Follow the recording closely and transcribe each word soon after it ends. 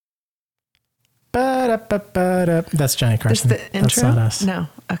Ba-da-ba-ba-da. That's Johnny Carson. That's the intro? That's not us. No.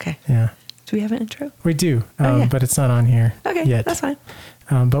 Okay. Yeah. Do we have an intro? We do, yeah. but it's not on here yet. That's fine.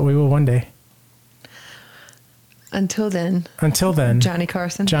 But we will one day. Until then. Johnny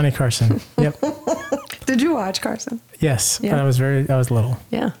Carson. Yep. Did you watch Carson? Yes. Yeah. I was little.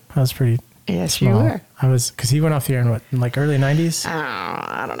 Yeah. I was pretty Yes, small. you were. Because he went off the air in like early 90s?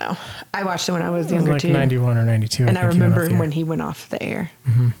 I don't know. I watched it when I was younger like too. 91 or 92. And I remember when he went off the air.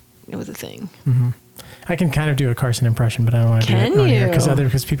 Mm-hmm. It was a thing. Mm-hmm. I can kind of do a Carson impression, but I don't want to do it on here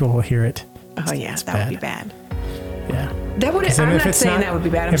because people will hear it. Oh yeah, that would be bad. Yeah. That would. I'm not saying that would be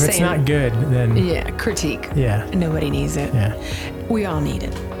bad. I'm saying if it's not good, then critique. Yeah. Nobody needs it. Yeah. We all need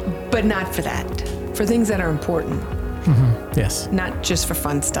it, but not for that. For things that are important. Mm-hmm. Yes. Not just for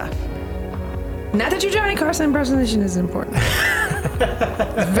fun stuff. Not that your Johnny Carson impersonation is important.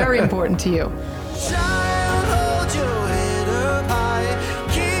 It's very important to you. Child, hold your head up high.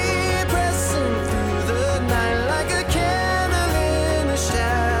 Keep pressing through the night like a candle in the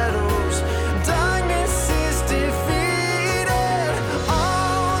shadows. Darkness is defeated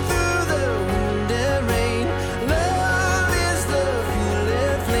all through the wind and rain. Love is the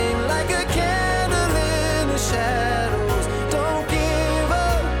fueling flame like a candle in the shadows. Don't give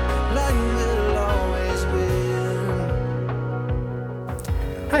up like we'll always win.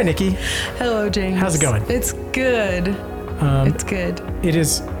 Hi, Nikki. Hello, James. How's it going? It's good. It's good. It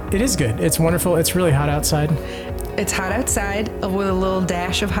is good. It's wonderful. It's really hot outside. It's hot outside with a little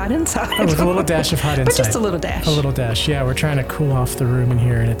dash of hot inside. With a little dash of hot inside. But just a little dash. A little dash. Yeah, we're trying to cool off the room in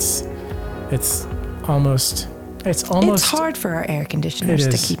here, and it's almost. It's hard for our air conditioners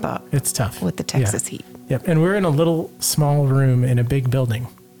to keep up. It's tough with the Texas heat. Yep, and we're in a little small room in a big building,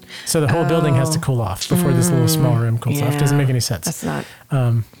 so the whole building has to cool off before this little small room cools off. Doesn't make any sense. That's not.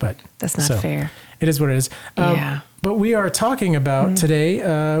 But that's not fair. It is what it is. Yeah. But we are talking about today.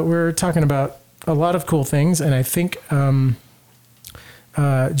 We're talking about a lot of cool things, and I think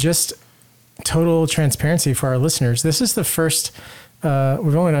just total transparency for our listeners. This is the first.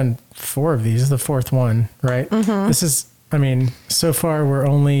 We've only done 4 of these. This is the 4th one, right? Mm-hmm. This is. I mean, so far we're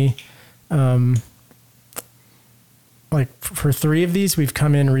only. Like for 3 of these, we've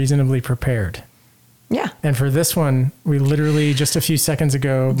come in reasonably prepared. Yeah. And for this one, we literally just a few seconds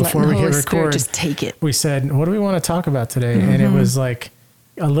ago, before we hit record, just take it. We said, what do we want to talk about today? Mm-hmm. And it was like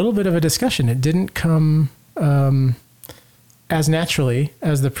a little bit of a discussion. It didn't come as naturally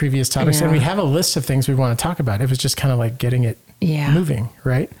as the previous topics. Yeah. And we have a list of things we want to talk about. It was just kind of like getting it moving,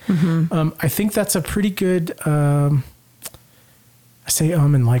 right? Mm-hmm. I think that's a pretty good... I say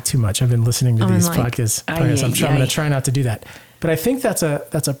and like too much. I've been listening to these podcasts. I'm going to try not to do that. But I think that's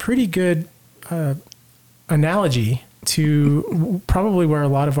a pretty good analogy to probably where a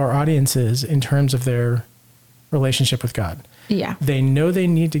lot of our audience is in terms of their relationship with God. Yeah. They know they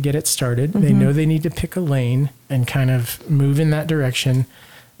need to get it started. Mm-hmm. They know they need to pick a lane and kind of move in that direction.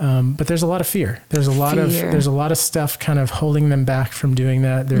 But there's a lot of fear. There's a lot of stuff kind of holding them back from doing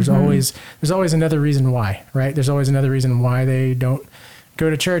that. There's always another reason why, right? There's always another reason why they don't go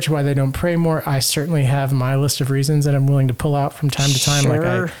to church, why they don't pray more. I certainly have my list of reasons that I'm willing to pull out from time to time. Sure.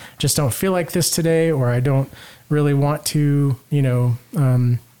 Like I just don't feel like this today, or I don't really want to,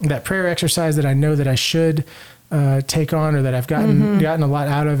 that prayer exercise that I know that I should take on, or that I've gotten a lot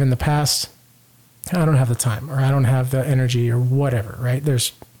out of in the past. I don't have the time, or I don't have the energy, or whatever, right?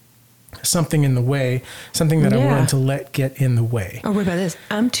 There's something in the way, something that I'm willing to let get in the way. Or what about this?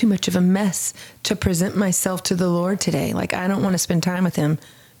 I'm too much of a mess to present myself to the Lord today. Like, I don't want to spend time with him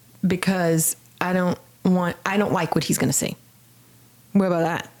because I don't like what he's going to see. What about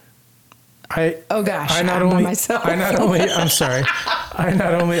that? I'm sorry.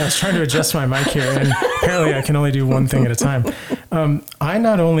 I was trying to adjust my mic here, and apparently I can only do one thing at a time. I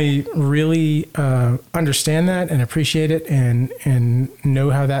not only really understand that and appreciate it and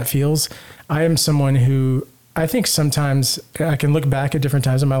know how that feels. I am someone who I think sometimes I can look back at different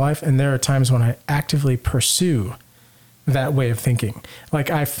times in my life, and there are times when I actively pursue that way of thinking. Like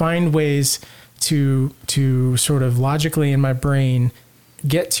I find ways to sort of logically in my brain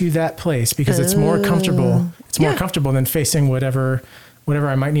get to that place because it's more comfortable. It's more comfortable than facing whatever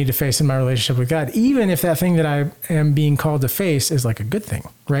I might need to face in my relationship with God, even if that thing that I am being called to face is like a good thing,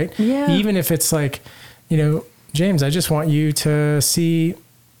 right? Yeah. Even if it's like, James, I just want you to see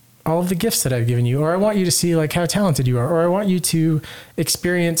all of the gifts that I've given you, or I want you to see like how talented you are, or I want you to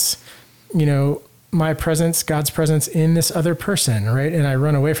experience, my presence, God's presence in this other person, right? And I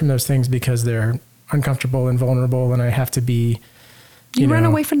run away from those things because they're uncomfortable and vulnerable, and I have to be. You run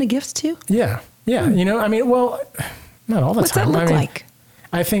away from the gifts too? Yeah. Yeah. Not all the What's time. What's that look like?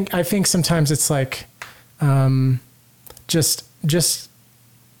 I think sometimes it's like, just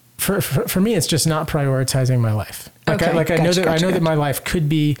for me, it's just not prioritizing my life. Like, Okay, I know that gotcha. that my life could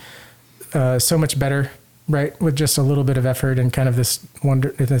be so much better, right, with just a little bit of effort and kind of this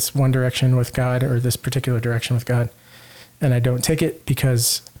one direction with God, or this particular direction with God, and I don't take it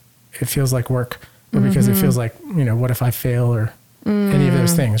because it feels like work, or because it feels like, what if I fail, or any of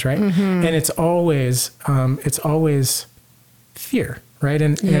those things, right? And it's always fear, right?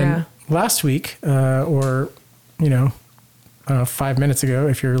 And last week, or 5 minutes ago,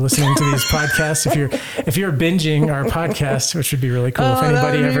 if you're listening to these podcasts, if you're binging our podcast, which would be really cool. If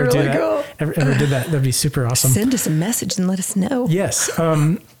anybody ever did that, that'd be super awesome. Send us a message and let us know. Yes.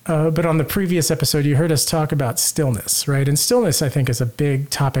 But on the previous episode, you heard us talk about stillness, right? And stillness, I think, is a big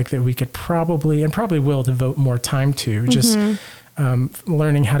topic that we could probably will devote more time to. Just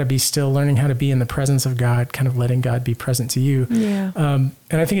learning how to be still, learning how to be in the presence of God, kind of letting God be present to you. Yeah. And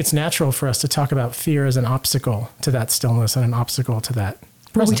I think it's natural for us to talk about fear as an obstacle to that stillness and an obstacle to that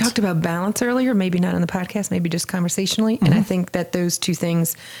presence. Well, we talked about balance earlier, maybe not on the podcast, maybe just conversationally. And I think that those two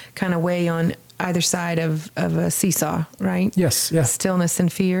things kind of weigh on either side of a seesaw, right? Yes. Yeah. Stillness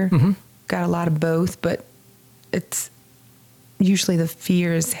and fear. Got a lot of both, but it's usually the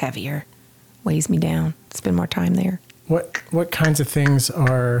fear is heavier, weighs me down. Spend more time there. What kinds of things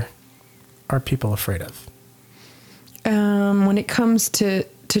are people afraid of? When it comes to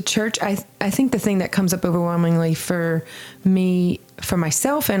church, I think the thing that comes up overwhelmingly for me, for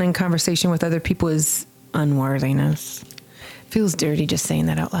myself, and in conversation with other people is unworthiness. Feels dirty just saying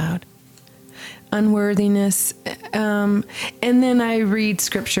that out loud. Unworthiness. And then I read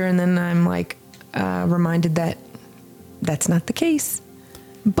scripture, and then I'm like reminded that that's not the case.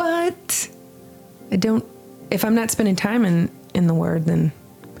 But if I'm not spending time in the Word, then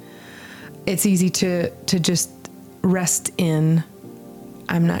it's easy to just rest in,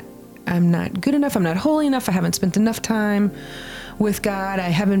 I'm not good enough, I'm not holy enough, I haven't spent enough time with God, I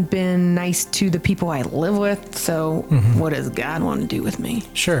haven't been nice to the people I live with, so what does God want to do with me?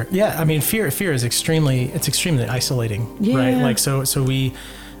 Sure. Yeah. I mean, fear is extremely isolating, right? Like, so we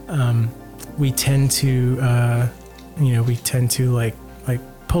tend to like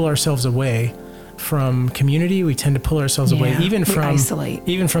pull ourselves away from community. We tend to pull ourselves away even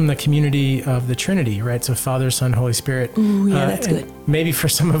from the community of the Trinity, right? So Father, Son, Holy Spirit. Ooh, yeah, that's good. Maybe for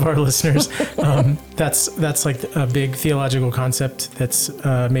some of our listeners, that's like a big theological concept that's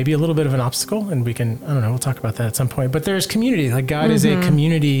maybe a little bit of an obstacle, and we'll talk about that at some point. But there's community. Like, God is a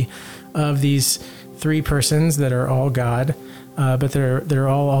community of these three persons that are all God. But they're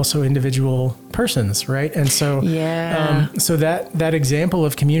all also individual persons, right? And so, so that example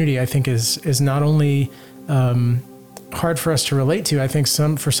of community, I think, is not only hard for us to relate to. I think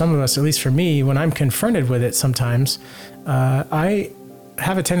for some of us, at least for me, when I'm confronted with it, sometimes I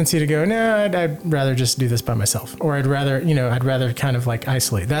have a tendency to go, no, I'd rather just do this by myself, or I'd rather kind of like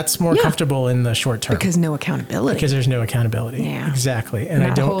isolate. That's more comfortable in the short term. Because no accountability. Because there's no accountability. Yeah. Exactly. And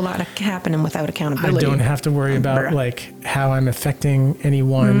Not a whole lot happening without accountability. I don't have to worry about like how I'm affecting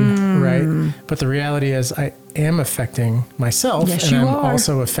anyone, right? But the reality is I am affecting myself, yes, and I'm are.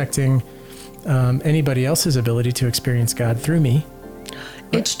 also affecting anybody else's ability to experience God through me.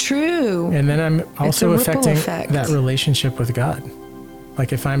 It's true. And then I'm also affecting effect. that relationship with God.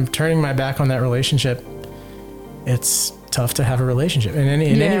 Like, if I'm turning my back on that relationship, it's tough to have a relationship. In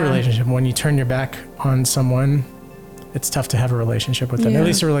any relationship, when you turn your back on someone, it's tough to have a relationship with them. At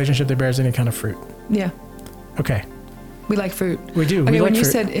least a relationship that bears any kind of fruit. Yeah. Okay. We like fruit. We do. Okay, we like when you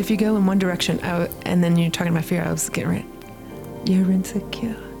fruit. said if you go in one direction, and then you're talking about fear, I was getting ready. You're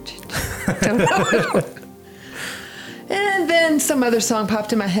insecure. Don't know. And then some other song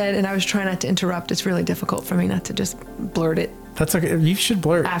popped in my head, and I was trying not to interrupt. It's really difficult for me not to just blurt it. That's okay. You should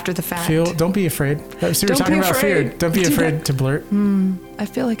blurt. After the fact. Don't be afraid. So we're talking about fear. Don't be afraid to blurt. I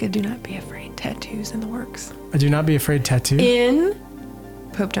feel like I do not be afraid. Tattoos in the works. I do not be afraid tattoo. In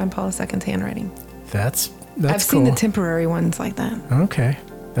Pope John Paul II's handwriting. That's I've seen the temporary ones like that. Okay.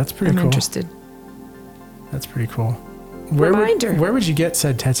 That's pretty cool. I'm interested. That's pretty cool. Reminder. Where would you get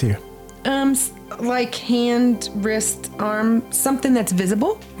said tattoo? Like hand, wrist, arm, something that's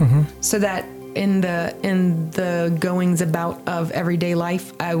visible, so that in the goings about of everyday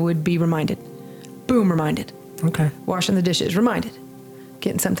life, I would be reminded. Boom, reminded. Okay. Washing the dishes, reminded.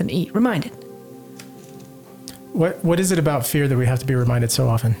 Getting something to eat, reminded. What is it about fear that we have to be reminded so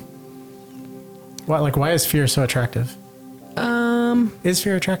often? Why is fear so attractive? Is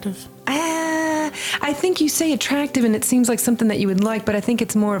fear attractive? I think you say attractive, and it seems like something that you would like, but I think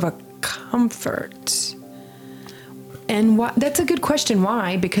it's more of a comfort. And that's a good question.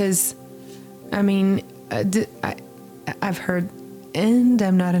 Why? Because, I mean, I've heard, and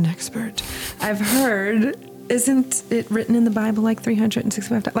I'm not an expert, I've heard isn't it written in the Bible like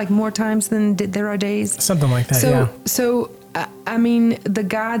 365 times, like more times than there are days? Something like that, So, I mean, the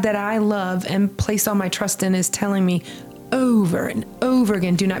God that I love and place all my trust in is telling me over and over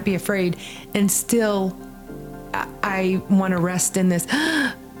again, do not be afraid. And still, I want to rest in this.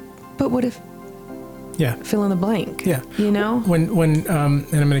 But what if? Yeah. Fill in the blank. Yeah. You know? When and I'm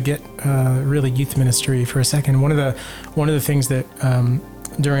going to get really youth ministry for a second. One of the things that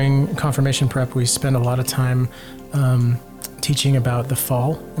during confirmation prep, we spend a lot of time teaching about the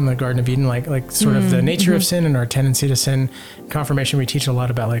fall in the Garden of Eden, like sort of the nature of sin and our tendency to sin. Confirmation, we teach a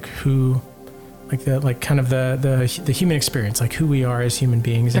lot about the human experience, like who we are as human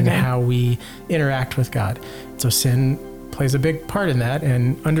beings and how we interact with God. So sin plays a big part in that,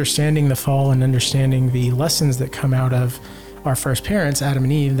 and understanding the fall and understanding the lessons that come out of our first parents, Adam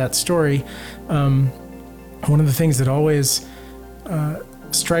and Eve, that story. One of the things that always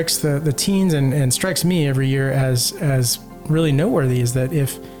strikes the teens and strikes me every year as really noteworthy is that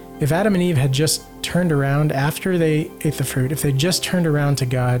if Adam and Eve had just turned around after they ate the fruit, if they just turned around to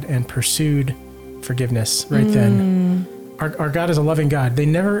God and pursued forgiveness then, our God is a loving God. They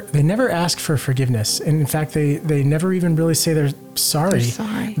never ask for forgiveness. And in fact, they never even really say they're sorry.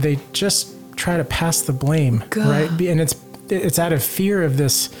 They just try to pass the blame, right? And it's out of fear of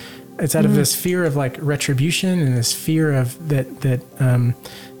this. It's out of this fear of like retribution and this fear of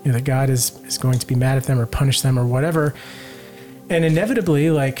that God is going to be mad at them or punish them or whatever. And inevitably,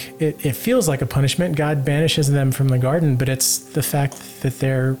 like it feels like a punishment. God banishes them from the garden, but it's the fact that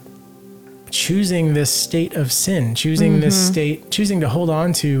they're choosing this state of sin, choosing to hold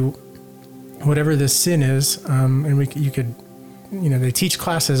on to whatever this sin is. And they teach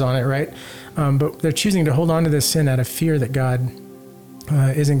classes on it, right? But they're choosing to hold on to this sin out of fear that God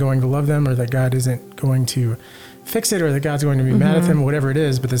isn't going to love them, or that God isn't going to fix it, or that God's going to be mad at them, whatever it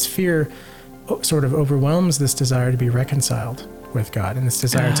is. But this fear sort of overwhelms this desire to be reconciled with God and this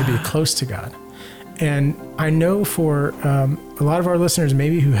desire to be close to God. And I know for a lot of our listeners,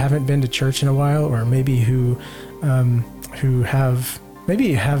 maybe who haven't been to church in a while, or maybe who have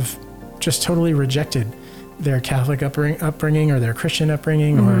just totally rejected their Catholic upbringing or their Christian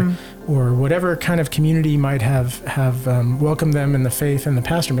upbringing, or whatever kind of community might have welcomed them in the faith, and the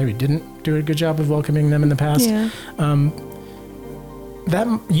pastor maybe didn't do a good job of welcoming them in the past. Yeah. That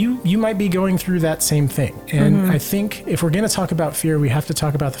you might be going through that same thing. And I think if we're going to talk about fear, we have to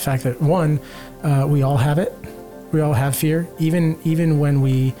talk about the fact that one, we all have it. We all have fear, even when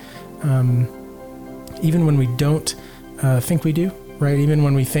we don't think we do, right? Even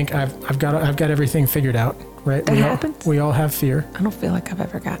when we think I've got everything figured out, right? That happens. We all have fear. I don't feel like I've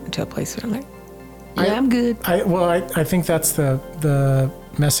ever gotten to a place where I'm like, I'm good. I think that's the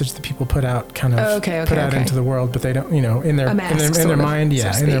message that people put out put out into the world, but they don't, in their mind,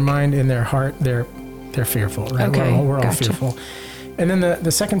 in their mind, in their heart, they're fearful, right? Okay, we're all fearful. And then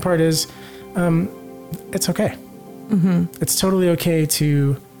the second part is, it's okay. It's totally okay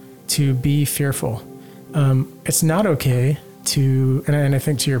to be fearful. It's not okay to, and I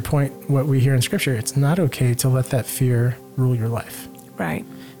think to your point, what we hear in Scripture, it's not okay to let that fear rule your life. Right.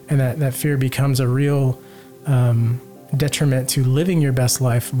 And that fear becomes a real detriment to living your best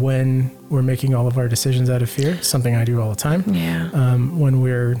life when we're making all of our decisions out of fear. Something I do all the time. Yeah. When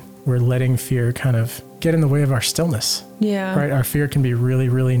we're letting fear kind of get in the way of our stillness. Yeah. Right. Our fear can be really,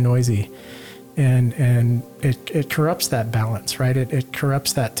 really noisy, and it corrupts that balance. Right. It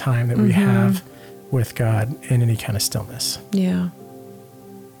corrupts that time that we have with God in any kind of stillness. Yeah.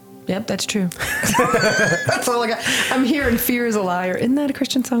 Yep, that's true. That's all I got. I'm hearing "Fear is a Liar." Isn't that a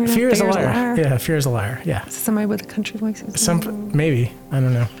Christian song? Fear is a liar. Yeah, fear is a liar. Yeah. Is somebody with a country voice? Maybe, I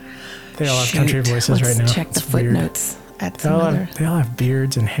don't know. They all have country voices right now. Check the footnotes. They all have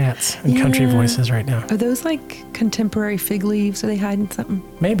beards and hats and country voices right now. Are those like contemporary fig leaves? Are they hiding something?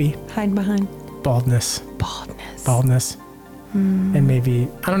 Maybe. Hiding behind baldness. And maybe,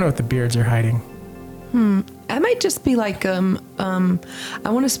 I don't know what the beards are hiding. I might just be like, I want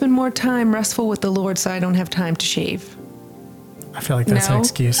to spend more time restful with the Lord, so I don't have time to shave. I feel like that's an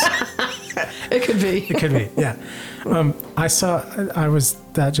excuse. It could be. It could be, yeah.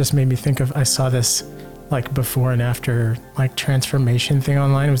 That just made me think of, I saw this like before and after like transformation thing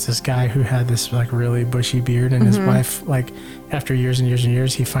online. It was this guy who had this like really bushy beard, and his wife, like after years and years and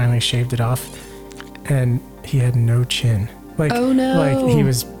years, he finally shaved it off, and he had no chin. Like, oh no! Like he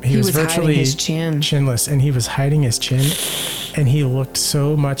was virtually his chin. Chinless, and he was hiding his chin, and he looked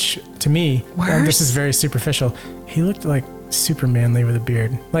so much to me. And this is very superficial. He looked like super manly with a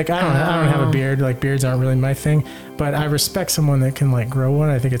beard. Like I don't have a beard. Like beards aren't really my thing, but I respect someone that can like grow one.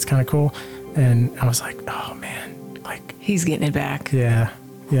 I think it's kind of cool. And I was like, oh man, like he's getting it back. Yeah,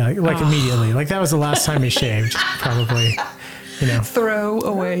 Yeah, like immediately. Like that was the last time he shaved, probably. Throw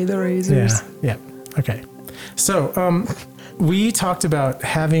away the razors. Yeah. Okay. So we talked about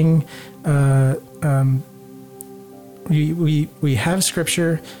having we have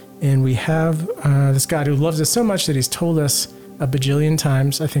Scripture, and we have this God who loves us so much that He's told us a bajillion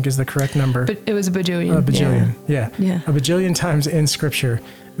times, I think is the correct number. But it was a bajillion. A bajillion. Yeah. A bajillion times in Scripture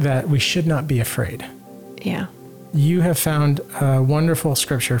that we should not be afraid. Yeah. You have found a wonderful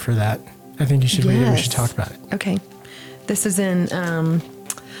Scripture for that. I think you should read it. We should talk about it. Okay. This is in 1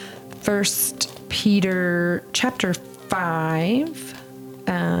 Peter chapter 5,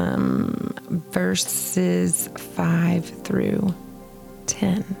 verses 5 through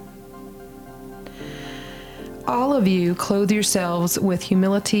 10. All of you clothe yourselves with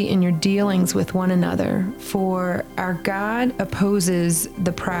humility in your dealings with one another, for our God opposes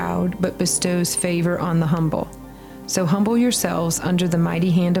the proud but bestows favor on the humble. So humble yourselves under the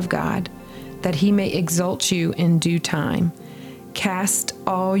mighty hand of God, that He may exalt you in due time. Cast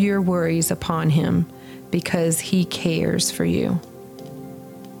all your worries upon Him, because He cares for you.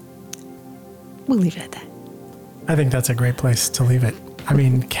 We'll leave it at that. I think that's a great place to leave it. I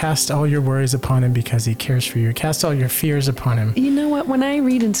mean, cast all your worries upon Him because He cares for you. Cast all your fears upon Him. You know what? When I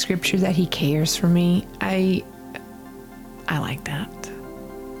read in Scripture that He cares for me, I like that.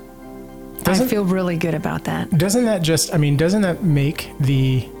 I feel really good about that. Doesn't that make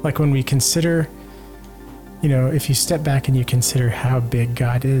like when we consider, if you step back and you consider how big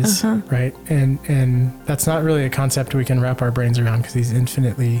God is, right? And that's not really a concept we can wrap our brains around because He's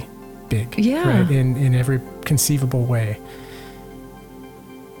infinitely big, right? In every conceivable way.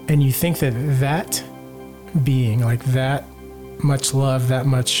 And you think that being, like that much love, that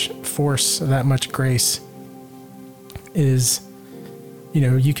much force, that much grace is,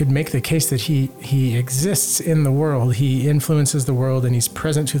 you could make the case that he exists in the world. He influences the world and He's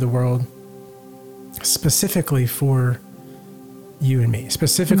present to the world specifically for you and me,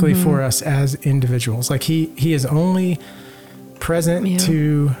 specifically for us as individuals. Like he is only present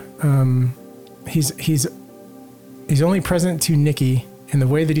to, he's only present to Nikki in the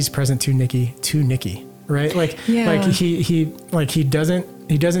way that He's present to Nikki, right? Like he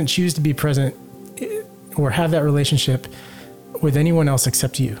doesn't choose to be present or have that relationship with anyone else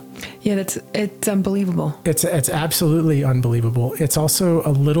except you. Yeah, it's unbelievable. It's absolutely unbelievable. It's also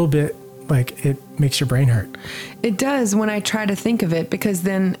a little bit like it makes your brain hurt. It does when I try to think of it, because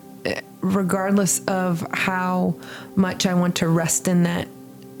then regardless of how much I want to rest in that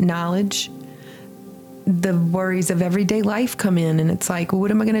knowledge, the worries of everyday life come in, and it's like, well, what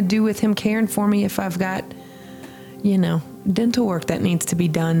am I going to do with Him caring for me if I've got, dental work that needs to be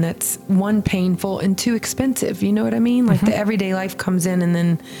done that's one, painful, and two, expensive. You know what I mean? Like the everyday life comes in, and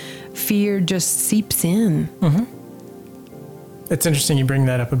then fear just seeps in. It's interesting you bring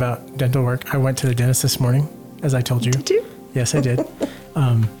that up about dental work. I went to the dentist this morning, as I told you. Did you? Yes, I did.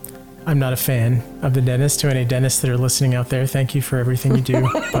 I'm not a fan of the dentist. To any dentists that are listening out there, thank you for everything you do,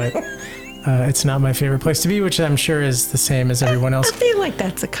 but it's not my favorite place to be, which I'm sure is the same as everyone else. I feel like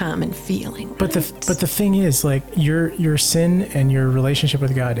that's a common feeling. Right? But the thing is, like your sin and your relationship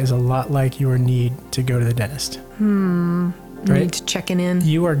with God is a lot like your need to go to the dentist. Right? Need to checking in.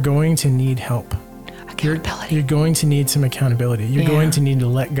 You are going to need help. Accountability. You're going to need some accountability. You're going to need to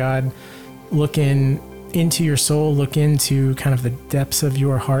let God look into your soul, look into kind of the depths of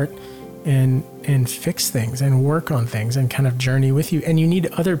your heart, and fix things and work on things and kind of journey with you. And you need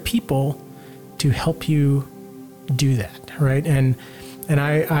other people to help you do that, right? And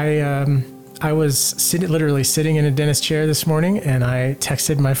I was literally sitting in a dentist chair this morning, and I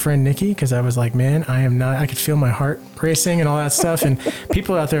texted my friend Nikki because I was like, man, I could feel my heart racing and all that stuff. And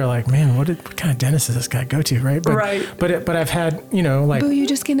people out there are like, man, what kind of dentist does this guy go to, right? But I've had, like, boo, you're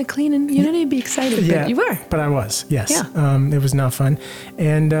just getting a cleaning. You don't need to be excited, but you were. But I was, yes. Yeah. It was not fun.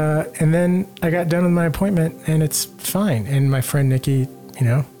 And then I got done with my appointment, and it's fine. And my friend Nikki,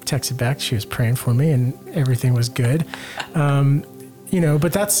 texted back. She was praying for me, and everything was good.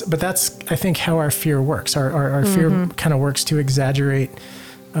 But that's I think how our fear works. Our fear kind of works to exaggerate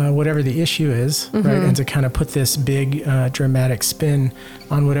whatever the issue is, right? And to kind of put this big dramatic spin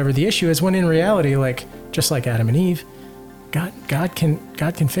on whatever the issue is, when in reality, like just like Adam and Eve, God can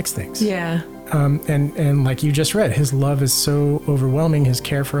fix things. Yeah. And like you just read, His love is so overwhelming. His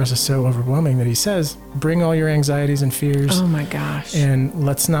care for us is so overwhelming that He says, bring all your anxieties and fears. Oh my gosh. And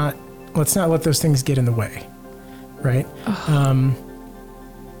let's not let those things get in the way. Right. Oh.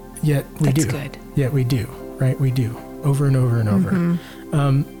 Yet we That's do. good. Yet we do. Right. We do over and over and over.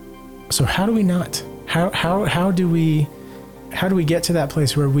 So how do we not? How do we get to that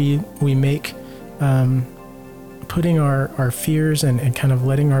place where we make putting our fears and kind of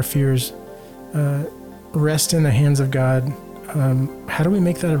letting our fears rest in the hands of God, how do we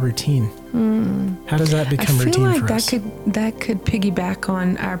make that a routine? How does that become routine for us? That could piggyback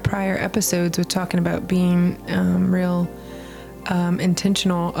on our prior episodes with talking about being real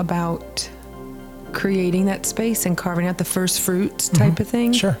intentional about creating that space and carving out the first fruits type of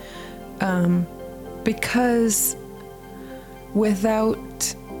thing. Sure. Because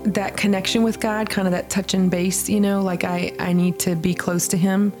without that connection with God, kind of that touch and base, like I need to be close to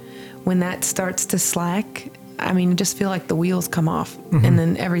him. When that starts to slack, I mean, just feel like the wheels come off and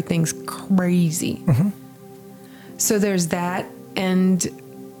then everything's crazy. So there's that. And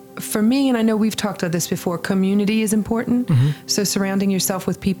for me, and I know we've talked about this before, community is important. So surrounding yourself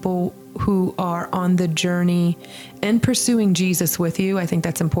with people who are on the journey and pursuing Jesus with you, I think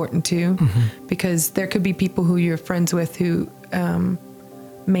that's important too, because there could be people who you're friends with who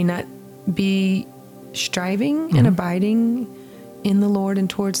may not be striving and abiding in the Lord and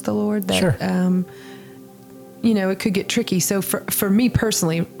towards the Lord. That, it could get tricky. So for me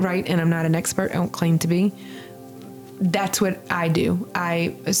personally, right, and I'm not an expert, I don't claim to be, that's what I do.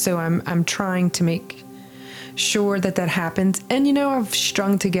 I'm trying to make sure that happens. And, I've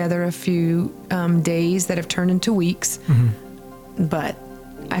strung together a few days that have turned into weeks, but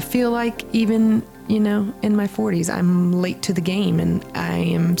I feel like even, in my 40s, I'm late to the game and I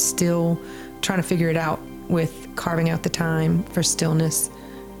am still trying to figure it out with carving out the time for stillness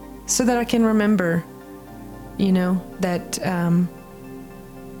so that I can remember, that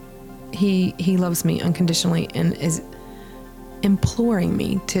he loves me unconditionally and is imploring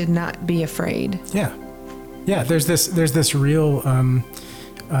me to not be afraid. Yeah. There's this real,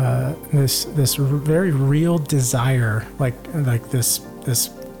 this very real desire, like this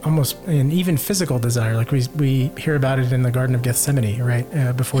almost an even physical desire. Like we hear about it in the Garden of Gethsemane,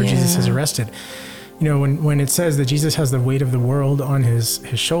 right? Before Jesus is arrested. When it says that Jesus has the weight of the world on his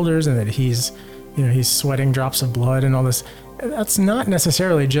shoulders and that he's sweating drops of blood and all this, that's not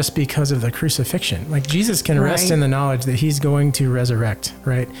necessarily just because of the crucifixion. Like Jesus can rest in the knowledge that he's going to resurrect,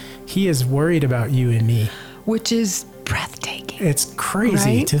 right? He is worried about you and me. Which is breathtaking. It's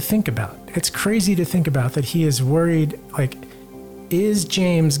crazy to think about. It's crazy to think about that he is worried, like, is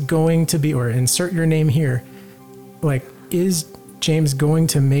James going to be, or insert your name here, like, is James going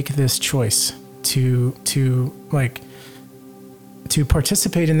to make this choice to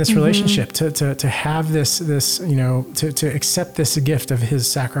participate in this relationship, to have this, to accept this gift of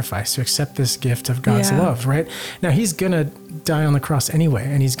his sacrifice, to accept this gift of God's love, right? Now he's going to die on the cross anyway,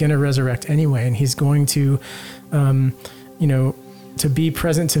 and he's going to resurrect anyway, and he's going to, to be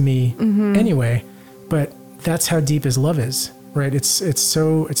present to me anyway, but that's how deep his love is, right? It's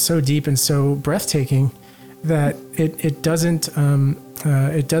so deep and so breathtaking that it doesn't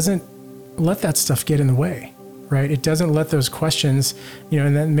let that stuff get in the way. Right. It doesn't let those questions,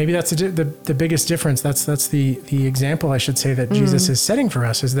 and then maybe that's the biggest difference. That's the example, I should say, that Jesus is setting for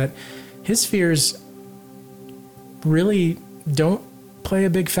us, is that his fears really don't play a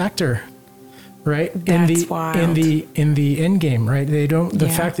big factor, right? That's wild. In the end game, right? They don't, the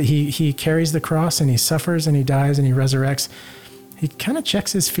fact that he carries the cross and he suffers and he dies and he resurrects, he kind of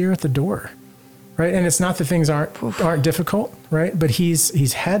checks his fear at the door. Right. And it's not that things aren't difficult, right? But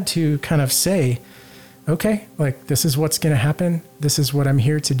he's had to kind of say, okay, like, this is what's going to happen. This is what I'm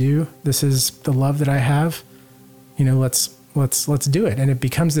here to do. This is the love that I have. Let's do it. And it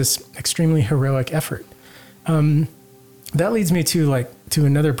becomes this extremely heroic effort. That leads me to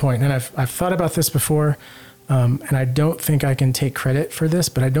another point. And I've thought about this before. And I don't think I can take credit for this,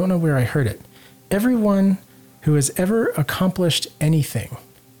 but I don't know where I heard it. Everyone who has ever accomplished anything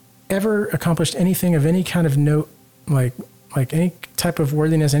of any kind of note, like any type of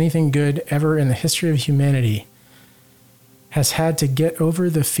worthiness, anything good ever in the history of humanity, has had to get over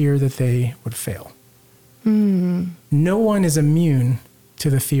the fear that they would fail. No one is immune to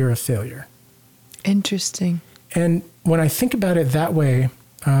the fear of failure. Interesting. And when I think about it that way,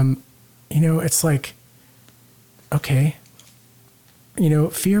 it's like, okay,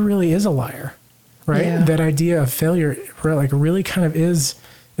 fear really is a liar, right? Yeah. That idea of failure, really kind of is,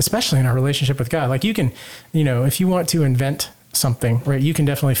 especially in our relationship with God. Like, you can, if you want to invent something, right, you can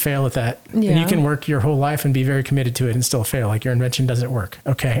definitely fail at that. Yeah. And you can work your whole life and be very committed to it and still fail. Like, your invention doesn't work.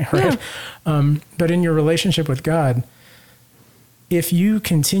 Okay. Right. Yeah. But in your relationship with God, if you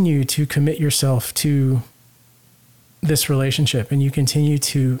continue to commit yourself to this relationship and you continue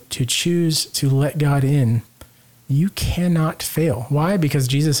to choose to let God in, you cannot fail. Why? Because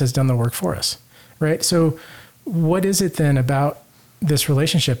Jesus has done the work for us. Right. So what is it then about this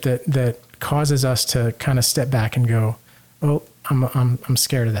relationship that causes us to kind of step back and go, well, I'm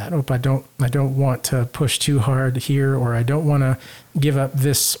scared of that. I don't want to push too hard here, or I don't want to give up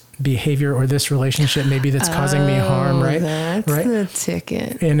this behavior or this relationship maybe that's causing me harm, right? That's right? the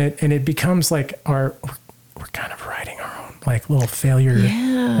ticket. And it becomes like we're kind of writing our own like little failure,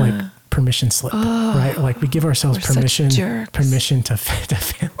 like permission slip, right? Like we give ourselves permission to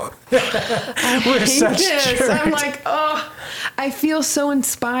fail. We're such jerks. I'm like, I feel so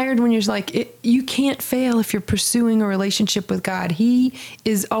inspired when you're like, you can't fail if you're pursuing a relationship with God. He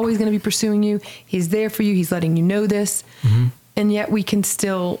is always going to be pursuing you. He's there for you. He's letting you know this. Mm-hmm. And yet we can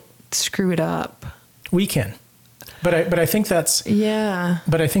still screw it up. We can. But I think that's,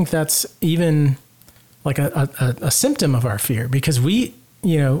 but I think that's even like a symptom of our fear, because we,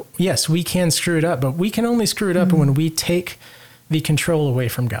 yes, we can screw it up, but we can only screw it up when we take the control away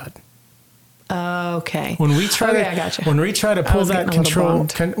from God. Okay. When we try I gotcha. When we try to pull that control,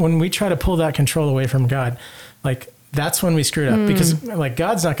 when we try to pull that control away from God, like that's when we screw it up, because like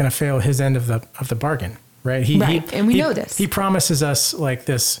God's not going to fail his end of the bargain, right? And we know this. He promises us like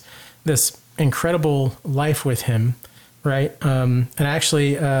this incredible life with him, right? And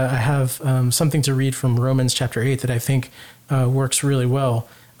actually, I have something to read from Romans chapter 8 that I think works really well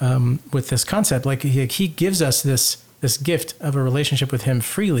with this concept. Like he gives us this gift of a relationship with him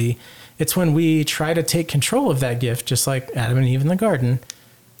freely. It's when we try to take control of that gift, just like Adam and Eve in the garden,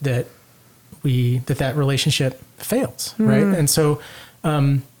 that relationship fails, right? And so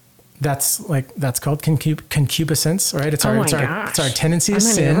that's called concupiscence, right? It's our tendency to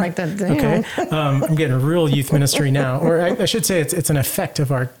sin. Write that down. Okay, I'm getting a real youth ministry now, or I should say it's an effect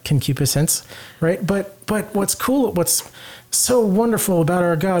of our concupiscence, right? But what's cool, what's so wonderful about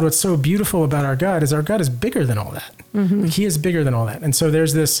our God, what's so beautiful about our God is bigger than all that. Mm-hmm. He is bigger than all that, and so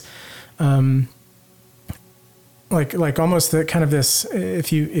there's this. Like almost the kind of this,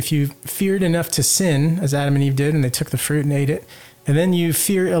 if you feared enough to sin as Adam and Eve did, and they took the fruit and ate it, and then you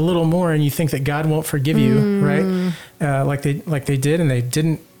fear a little more and you think that God won't forgive you, right? Like they did, and they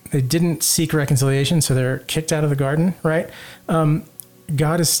didn't seek reconciliation, so they're kicked out of the garden, right?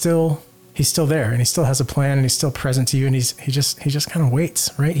 God is he's still there, and he still has a plan, and he's still present to you, and he just kind of waits,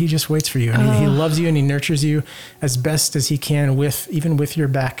 right? He just waits for you, and he loves you, and he nurtures you as best as he can, even with your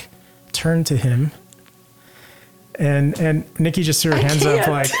back turned to him. And Nikki just threw her hands up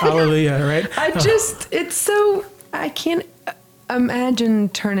like hallelujah, right? I can't imagine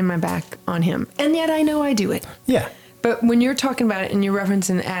turning my back on him, and yet I know I do it. Yeah. But when you're talking about it and you're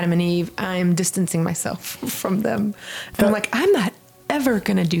referencing Adam and Eve, I'm distancing myself from them. And I'm like, I'm not ever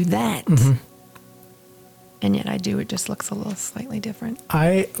going to do that. Mm-hmm. And yet I do. It just looks a little slightly different.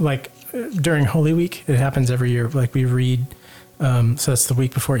 I like during Holy Week, it happens every year. Like we read, so that's the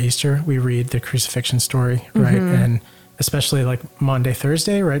week before Easter, we read the crucifixion story, right? Mm-hmm. And especially like Maundy,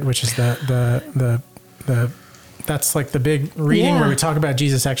 Thursday, right? Which is the that's like the big reading where we talk about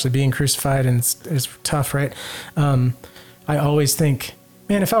Jesus actually being crucified, and it's tough, right? I always think,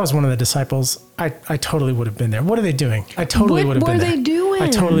 man, if I was one of the disciples, I totally would have been there. What are they doing? I totally would have been there. What were they doing? I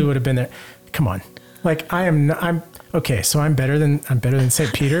totally would have been there. Come on. Like I'm okay. So I'm better than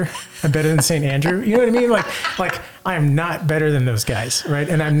St. Peter. I'm better than St. Andrew. You know what I mean? Like I am not better than those guys, right?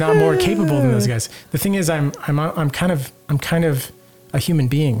 And I'm not more capable than those guys. The thing is, I'm kind of a human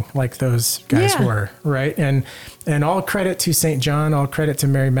being like those guys were, right? And all credit to St. John, all credit to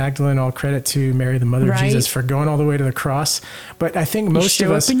Mary Magdalene, all credit to Mary, the mother of Jesus, for going all the way to the cross. But I think most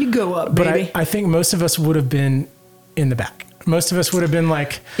of us, and you go up, baby. But I think most of us would have been in the back. Most of us would have been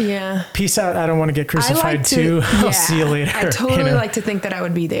like, peace out. I don't want to get crucified too. I'll see you later. I totally like to think that I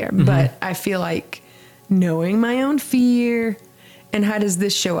would be there, but I feel like knowing my own fear and how does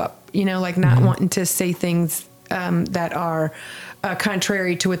this show up, like not wanting to say things that are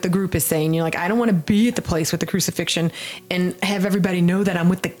contrary to what the group is saying. You're like, I don't want to be at the place with the crucifixion and have everybody know that I'm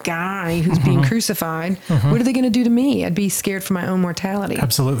with the guy who's being crucified. What are they going to do to me? I'd be scared for my own mortality.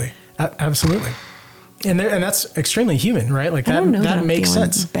 Absolutely. Absolutely. And that's extremely human, right? Like that makes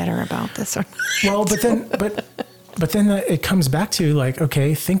sense. Better about this. Well, but then it comes back to like,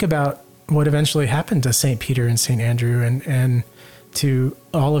 okay, think about what eventually happened to St. Peter and St. Andrew and to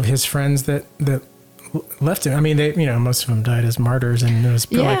all of his friends that left him. I mean, they, most of them died as martyrs, and it was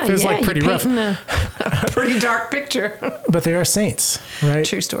pretty rough. A pretty dark picture. But they are saints, right?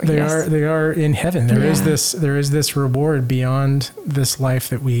 True story. They are in heaven. There is this reward beyond this life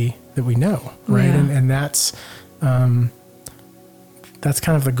that we know, right? Yeah. And that's kind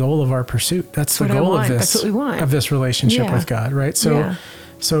of the goal of our pursuit. That's the goal of this. That's what we want. Of this relationship with God, right?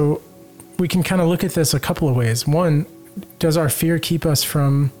 So we can kind of look at this a couple of ways. One, does our fear keep us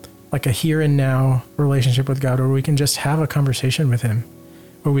from like a here and now relationship with God, or we can just have a conversation with him,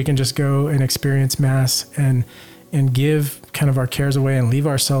 or we can just go and experience Mass and and give kind of our cares away and leave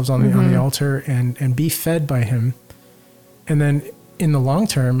ourselves on the altar and be fed by him. And then in the long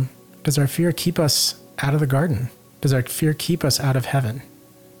term, does our fear keep us out of the garden? Does our fear keep us out of heaven?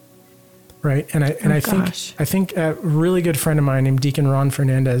 Right. And I think a really good friend of mine named Deacon Ron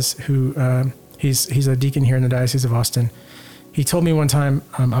Fernandez, who he's a deacon here in the Diocese of Austin. He told me one time,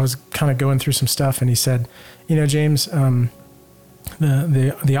 I was kind of going through some stuff, and he said, James, the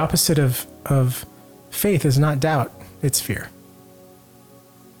opposite of faith is not doubt, it's fear.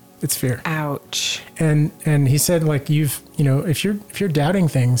 It's fear. Ouch. And he said, like, if you're doubting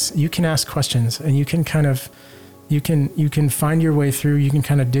things, you can ask questions, and you can kind of, you can find your way through, you can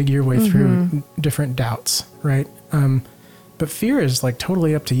kind of dig your way through different doubts, right? But fear is like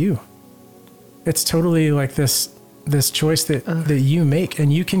totally up to you. It's totally like this choice that you make,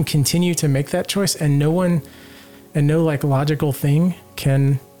 and you can continue to make that choice, and no like logical thing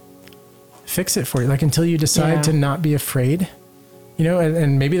can fix it for you. Like, until you decide to not be afraid,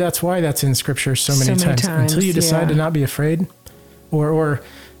 and maybe that's why that's in scripture so many times. Until you decide to not be afraid, or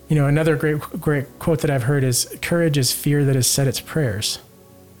another great quote that I've heard is, courage is fear that has said its prayers.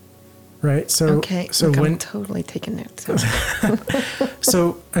 Right. So I'm totally taking notes.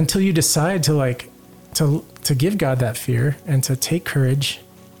 So until you decide to give God that fear and to take courage,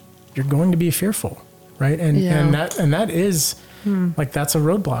 you're going to be fearful. Right. And that is like, that's a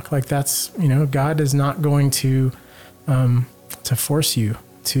roadblock. Like, that's, God is not going to force you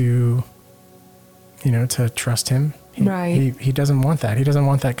to trust him. He doesn't want that. He doesn't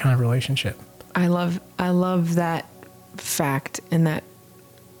want that kind of relationship. I love that fact, and that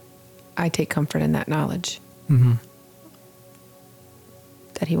I take comfort in that knowledge. That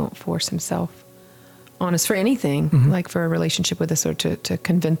he won't force himself on us for anything, like for a relationship with us, or to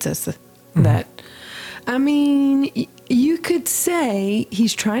convince us that, I mean, you could say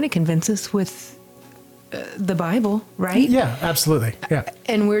he's trying to convince us with the Bible, right? Yeah, absolutely. Yeah.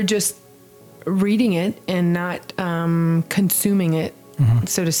 And we're just reading it and not consuming it,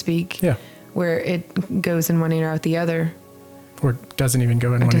 so to speak. Yeah. Where it goes in one ear out the other. Or doesn't even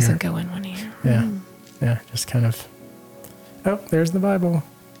go in one ear. It doesn't go in one ear. Yeah. Yeah. Just kind of, there's the Bible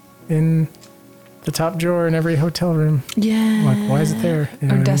in the top drawer in every hotel room. Yeah. Like, why is it there?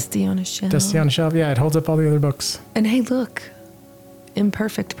 Or dusty on a shelf. Dusty on a shelf. Yeah. It holds up all the other books. And hey, look,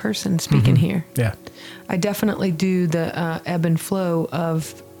 imperfect person speaking here. Yeah. I definitely do the ebb and flow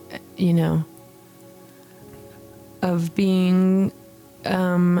of, of being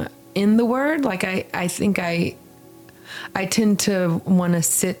in the Word. Like, I think I tend to want to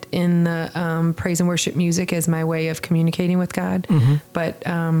sit in the praise and worship music as my way of communicating with God. But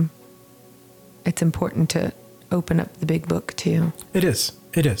it's important to open up the big book too. It is.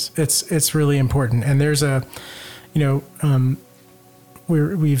 It's really important. And there's a,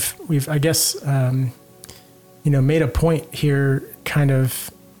 we've I guess, made a point here kind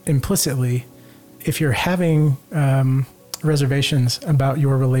of implicitly. If you're having reservations about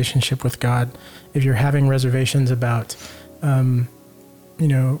your relationship with God, if you're having reservations about,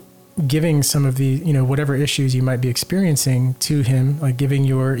 giving some of the, whatever issues you might be experiencing to him, like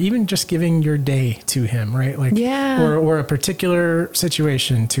even just giving your day to him, right? Like, or a particular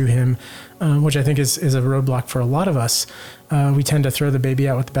situation to him, which I think is a roadblock for a lot of us. We tend to throw the baby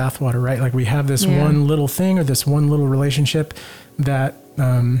out with the bathwater, right? Like, we have this one little thing or this one little relationship that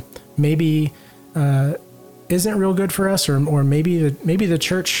maybe isn't real good for us, or maybe the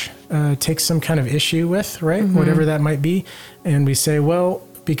church takes some kind of issue with, right? Whatever that might be. And we say, well,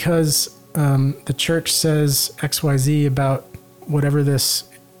 because the church says XYZ about whatever this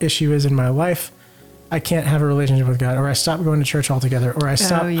issue is in my life, I can't have a relationship with God, or I stop going to church altogether, or I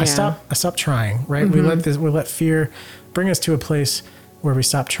stop trying, right? We let fear bring us to a place where we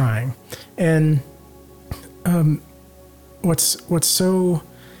stop trying. And what's so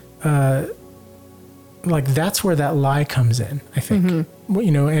like, that's where that lie comes in, I think.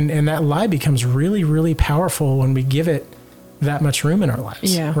 And that lie becomes really, really powerful when we give it that much room in our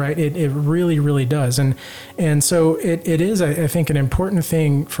lives, right? It really, really does. And so it is, I think, an important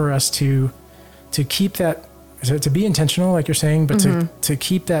thing for us to keep that, to be intentional, like you're saying, but to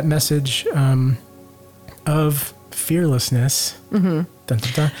keep that message of fearlessness. Dun, dun,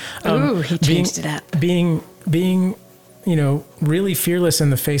 dun, ooh, he changed it up. Being really fearless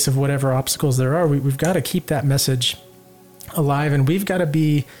in the face of whatever obstacles there are. We've got to keep that message alive, and we've got to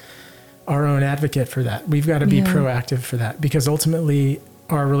be our own advocate for that. We've got to be proactive for that, because ultimately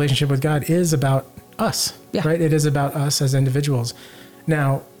our relationship with God is about us, right? It is about us as individuals.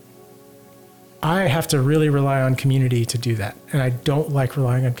 Now, I have to really rely on community to do that. And I don't like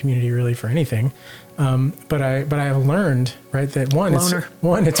relying on community really for anything. But I have learned, right, that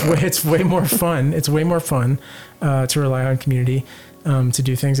it's way more fun. It's way more fun to rely on community to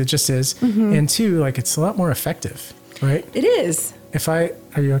do things. It just is. Mm-hmm. And two, like, it's a lot more effective, right? It is. Are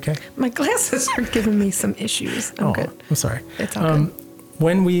you okay? My glasses are giving me some issues. I'm good. I'm sorry. It's all good.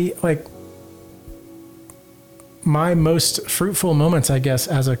 When we, like, my most fruitful moments, I guess,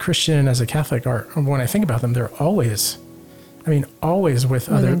 as a Christian and as a Catholic are, when I think about them, they're always with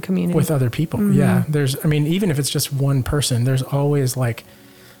other people. Mm-hmm. Yeah. Even if it's just one person, there's always like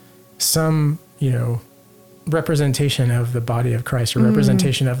some, representation of the body of Christ or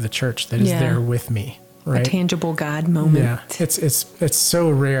representation of the church that is there with me. Right. A tangible God moment. Yeah. It's so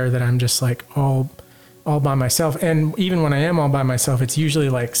rare that I'm just like all by myself. And even when I am all by myself, it's usually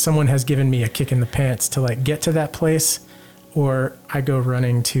like someone has given me a kick in the pants to like get to that place, or I go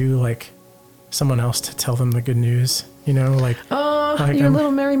running to like someone else to tell them the good news, like, you're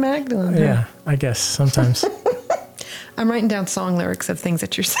little Mary Magdalene. Yeah, I guess sometimes. I'm writing down song lyrics of things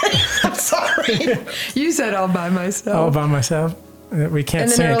that you're saying. I'm sorry. You said all by myself. All by myself? We can't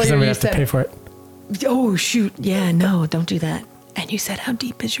sing it because then we have to pay for it. Oh, shoot. Yeah, no, don't do that. And you said, how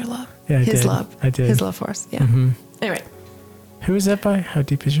deep is your love? Yeah, His love. I did. His love for us. Yeah. Mm-hmm. Anyway. Who is that by? How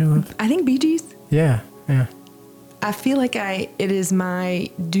deep is your love? I think Bee Gees. Yeah. I feel like it is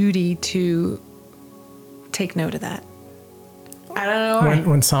my duty to take note of that. I don't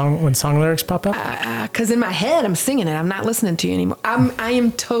know. When song lyrics pop up? Because in my head, I'm singing it. I'm not listening to you anymore. I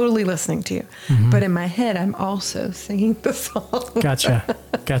am totally listening to you. Mm-hmm. But in my head, I'm also singing the song. Gotcha.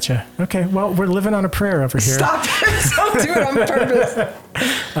 Okay, well, we're living on a prayer over here. Stop it. Don't do it on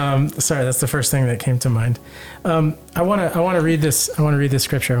purpose. Sorry, that's the first thing that came to mind. I want to read this. I want to read this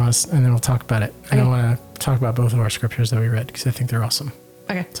scripture, and then we'll talk about it. And I want to talk about both of our scriptures that we read because I think they're awesome.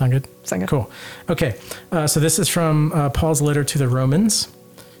 Okay. Sound good? Sound good. Cool. Okay. So this is from Paul's letter to the Romans.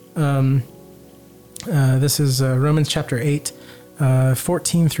 This is Romans chapter 8,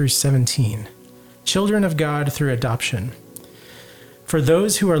 14 through 17. Children of God through adoption. For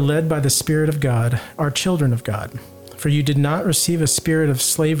those who are led by the Spirit of God are children of God. For you did not receive a spirit of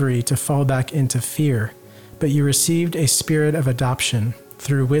slavery to fall back into fear, but you received a spirit of adoption,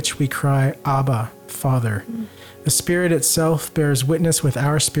 through which we cry, Abba, Father. The Spirit itself bears witness with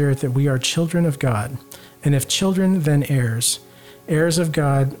our spirit that we are children of God. And if children, then heirs, heirs of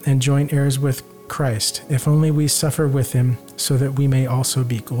God and joint heirs with Christ, if only we suffer with him, so that we may also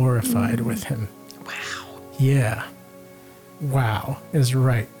be glorified with him. Wow. Yeah. Wow is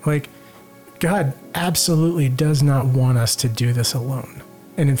right. Like, God absolutely does not want us to do this alone.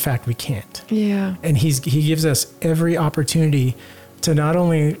 And in fact, we can't. Yeah. And he gives us every opportunity to not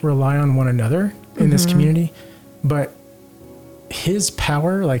only rely on one another in this community, but his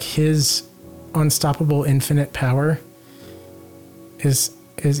power, like his unstoppable infinite power, is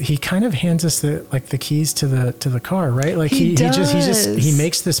he kind of hands us the keys to the car, right? Like he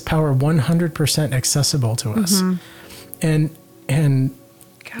makes this power 100% accessible to us. And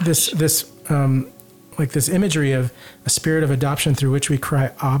Gosh. this imagery of a spirit of adoption through which we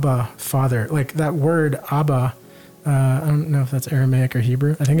cry, Abba, Father. Like that word Abba, I don't know if that's Aramaic or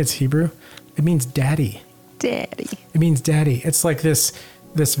Hebrew. I think it's Hebrew. It means daddy. Daddy. It means daddy. It's like this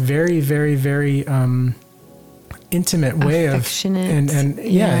very, very, very intimate way affectionate.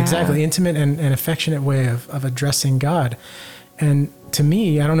 Exactly. Intimate and affectionate way of addressing God. And to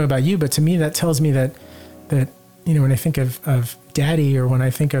me, I don't know about you, but to me that tells me that when I think of daddy, or when I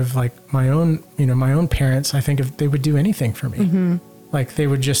think of like my own parents, I think of they would do anything for me. Mm-hmm. Like they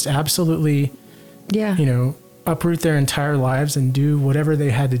would just absolutely uproot their entire lives and do whatever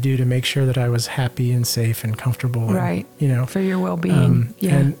they had to do to make sure that I was happy and safe and comfortable. Right. And, for your well-being.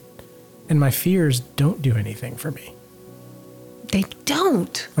 And my fears don't do anything for me. They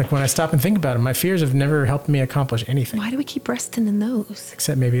don't. Like when I stop and think about it, my fears have never helped me accomplish anything. Why do we keep resting in those?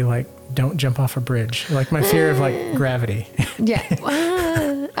 Except maybe like don't jump off a bridge. Like my fear of like gravity. Yeah.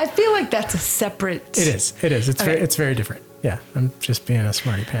 I feel like that's a separate. It is. It's very different. Yeah. I'm just being a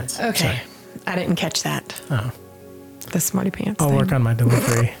smarty pants. Okay. Sorry. I didn't catch that. Oh. The smarty pants. I'll work on my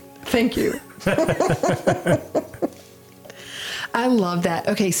delivery. Thank you. I love that.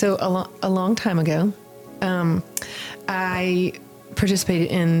 Okay, so a long time ago, I participated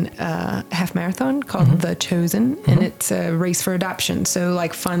in a half marathon called The Chosen, and it's a race for adoption. So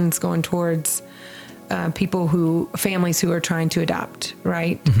like funds going towards families who are trying to adopt,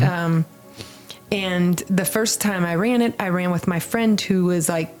 right? And the first time I ran it, I ran with my friend who was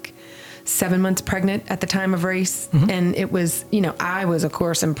like 7 months pregnant at the time of race. And it was, I was of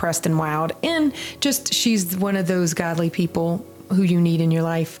course impressed and wowed, and just, she's one of those godly people who you need in your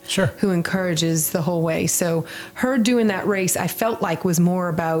life, Sure. who encourages the whole way. So her doing that race, I felt like was more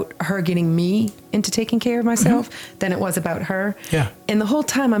about her getting me into taking care of myself than it was about her. Yeah. And the whole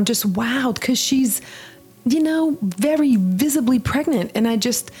time I'm just wowed because she's, very visibly pregnant. And I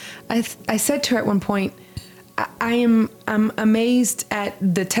said to her at one point, I'm amazed at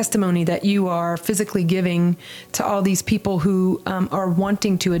the testimony that you are physically giving to all these people who are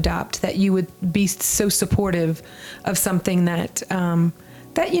wanting to adopt, that you would be so supportive of something that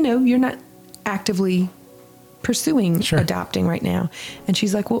you're not actively pursuing adopting right now. And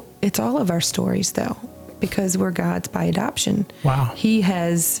she's like, well, it's all of our stories though, because we're God's by adoption. Wow. He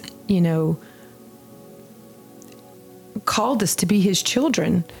has, called us to be his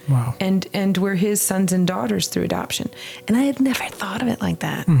children. Wow. And we're his sons and daughters through adoption. And I had never thought of it like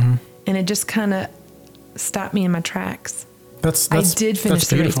that. And it just kind of stopped me in my tracks. I did finish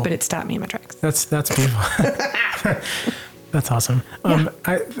the race, but it stopped me in my tracks. That's beautiful. That's awesome.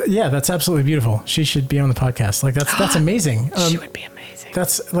 That's absolutely beautiful. She should be on the podcast. Like that's amazing. She would be amazing.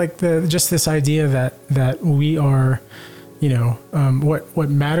 That's like just this idea that we are, what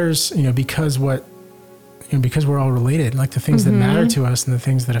matters, because we're all related, like the things that matter to us and the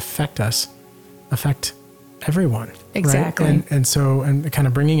things that affect us affect everyone. Exactly. Right? And kind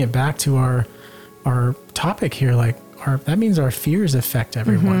of bringing it back to our topic here, like that means our fears affect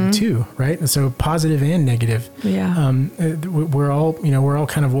everyone too. Right. And so positive and negative. Yeah. We're all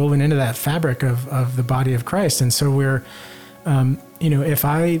kind of woven into that fabric of the body of Christ. And so we're, if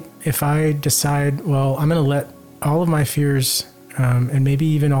I decide, well, I'm going to let all of my fears, and maybe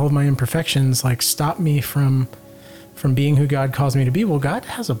even all of my imperfections, like stop me from being who God calls me to be. Well, God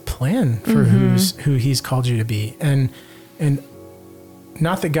has a plan for who he's called you to be. And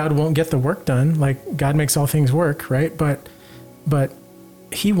not that God won't get the work done, like God makes all things work, right? But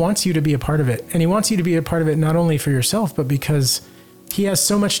he wants you to be a part of it. And he wants you to be a part of it, not only for yourself, but because he has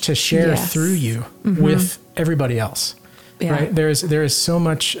so much to share through you with everybody else, right? There is so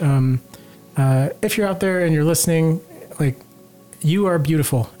much, if you're out there and you're listening, like, you are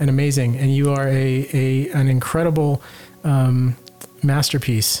beautiful and amazing, and you are an incredible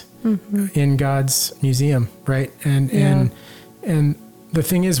masterpiece in God's museum, right? And the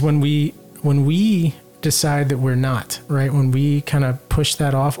thing is, when we decide that we're not, right, when we kind of push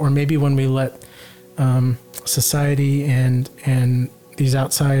that off, or maybe when we let society and these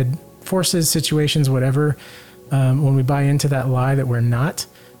outside forces, situations, whatever, when we buy into that lie that we're not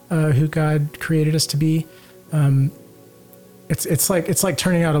who God created us to be. It's like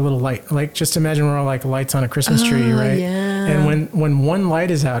turning out a little light. Like, just imagine we're all like lights on a Christmas tree, right? Yeah. And when one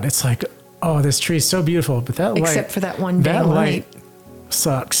light is out, it's like, oh, this tree is so beautiful, but that light, except for that one day light,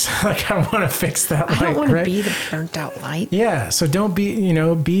 sucks. Like, I want to fix that light. I don't want to right? be the burnt out light. Yeah. So don't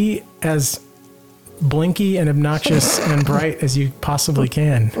be as blinky and obnoxious and bright as you possibly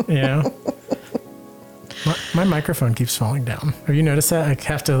can. My microphone keeps falling down. Have you noticed that? I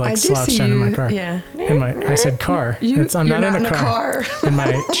have to slouch down in my car. Yeah. I said car. I'm not in a car. In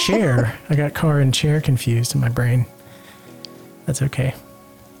my chair. I got car and chair confused in my brain. That's okay.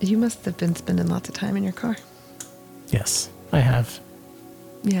 You must have been spending lots of time in your car. Yes, I have.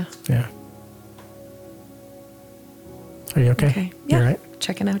 Yeah. Yeah. Are you okay? Okay. Yeah. You all right?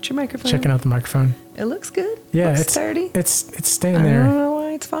 Checking out your microphone. Checking out the microphone. It looks good. Yeah, looks it's sturdy. It's staying I there. don't know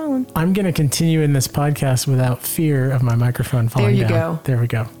why it's falling. I'm going to continue in this podcast without fear of my microphone falling down. There you go. There we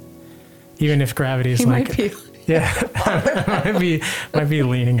go. Even if gravity is You like, might be. yeah, might be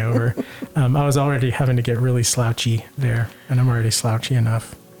leaning over. I was already having to get really slouchy there, and I'm already slouchy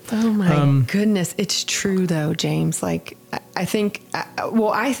enough. Oh my goodness. It's true though, James. Like, I think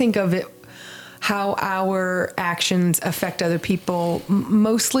of it, how our actions affect other people,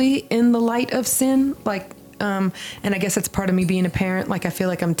 mostly in the light of sin. Like, and I guess that's part of me being a parent. Like, I feel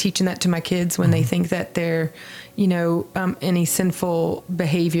like I'm teaching that to my kids when they think that they're, any sinful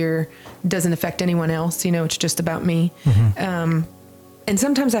behavior doesn't affect anyone else. It's just about me. And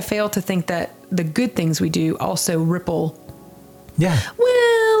sometimes I fail to think that the good things we do also ripple. Yeah. Well,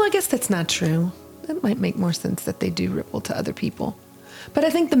 I guess that's not true. That might make more sense that they do ripple to other people. But I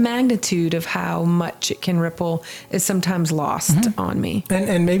think the magnitude of how much it can ripple is sometimes lost on me.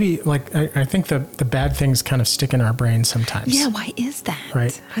 And maybe, like, I think the bad things kind of stick in our brains sometimes. Yeah, why is that?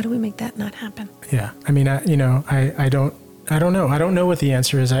 Right. How do we make that not happen? Yeah. I mean, I don't know. I don't know what the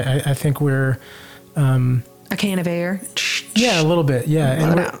answer is. I think we're... a can of air? Yeah, a little bit.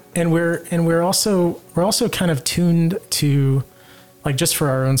 Yeah. And we're also kind of tuned to, like, just for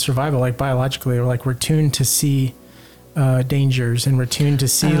our own survival, like biologically, we're tuned to see dangers, and we're tuned to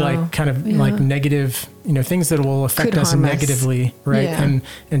see like negative, things that will affect us negatively, right? Yeah.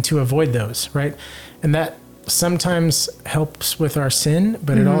 And to avoid those, right? And that sometimes helps with our sin,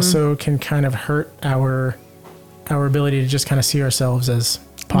 but it also can kind of hurt our ability to just kind of see ourselves as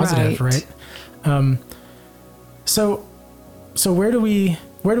positive, right? So where do we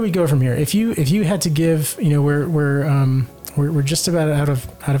go from here? If you had to give, we're just about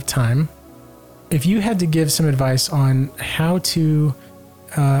out of time. If you had to give some advice on how to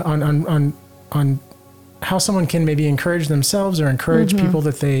on how someone can maybe encourage themselves or encourage people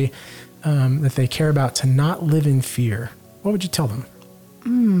that they care about to not live in fear, what would you tell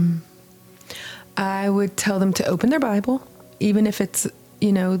them? I would tell them to open their Bible, even if it's,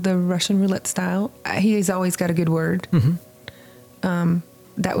 the Russian roulette style. He's always got a good word.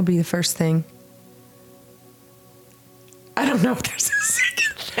 That would be the first thing. I don't know if there's a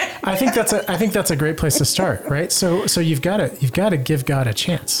second thing. I think that's a great place to start, right? So you've got to give God a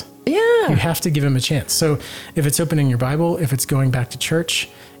chance. Yeah. You have to give him a chance. So if it's opening your Bible, if it's going back to church,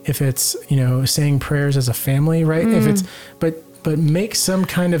 if it's, saying prayers as a family, right? If it's, but make some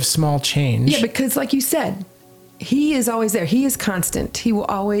kind of small change. Yeah, because like you said, he is always there. He is constant. He will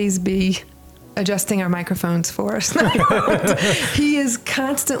always be adjusting our microphones for us. He is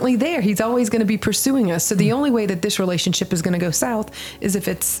constantly there. He's always going to be pursuing us. So the only way that this relationship is going to go south is if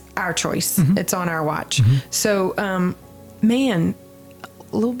it's our choice. It's on our watch. So, man,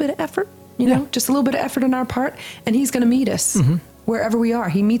 a little bit of effort, just a little bit of effort on our part, and he's going to meet us wherever we are.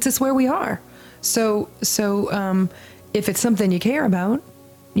 He meets us where we are. So if it's something you care about,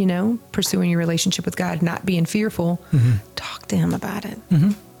 pursuing your relationship with God, not being fearful, talk to him about it.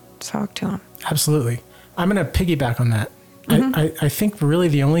 Talk to him. Absolutely. I'm going to piggyback on that. I think really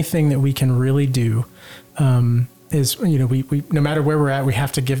the only thing that we can really do is, we no matter where we're at, we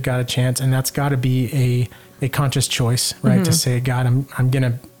have to give God a chance, and that's got to be a conscious choice, right? To say, God, I'm going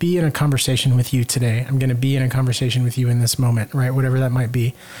to be in a conversation with you today. I'm going to be in a conversation with you in this moment, right? Whatever that might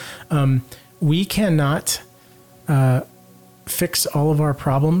be. We cannot fix all of our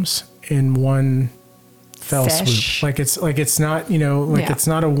problems in one fell swoop. It's not, it's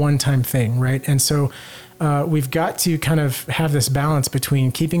not a one-time thing, right? And so we've got to kind of have this balance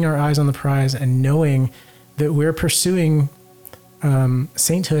between keeping our eyes on the prize and knowing that we're pursuing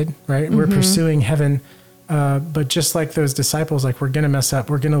sainthood, right? We're pursuing heaven. But just like those disciples, we're going to mess up.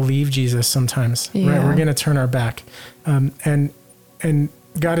 We're going to leave Jesus sometimes, right? We're going to turn our back. And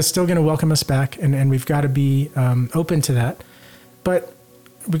God is still going to welcome us back, and we've got to be open to that. But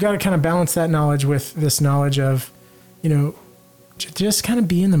we got to kind of balance that knowledge with this knowledge of, just kind of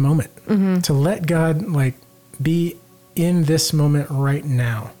be in the moment, to let God be in this moment right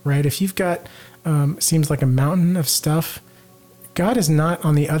now, right? If you've got, seems like a mountain of stuff, God is not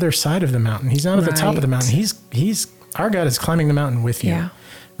on the other side of the mountain. He's not at the top of the mountain. He's our God is climbing the mountain with you,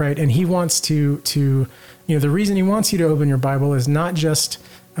 right? And he wants to, the reason he wants you to open your Bible is not just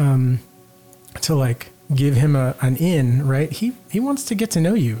to give him an in, right? He wants to get to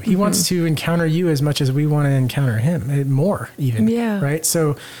know you. He wants to encounter you as much as we want to encounter him, more even. Yeah. Right.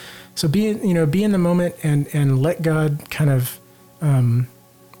 So be in the moment and let God kind of,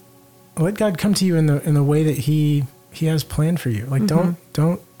 let God come to you in the way that he has planned for you. Don't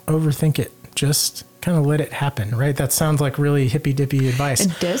overthink it. Just kind of let it happen. Right. That sounds like really hippy dippy advice.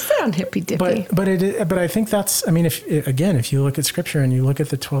 It does sound hippy dippy. But I think that's, if you look at scripture and you look at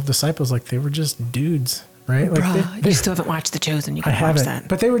the 12 disciples, they were just dudes, right? You still haven't watched The Chosen. You can watch that.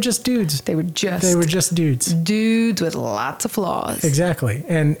 But they were just dudes. They were just dudes. Dudes with lots of flaws. Exactly.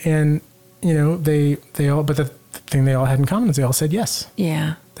 And they all, but the thing they all had in common is they all said yes.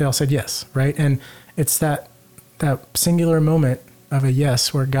 Yeah. They all said yes. Right. And it's that singular moment of a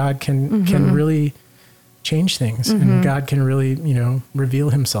yes where God can really change things and God can really, reveal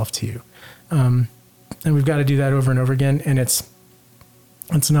himself to you. And we've got to do that over and over again. And it's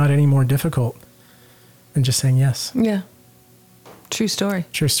not any more difficult than just saying yes. Yeah. True story.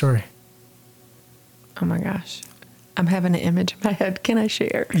 True story. Oh my gosh. I'm having an image in my head. Can I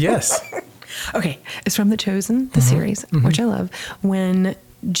share? Yes. Okay. It's from The Chosen, the series, which I love. When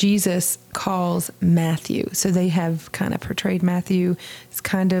Jesus calls Matthew. So they have kind of portrayed Matthew as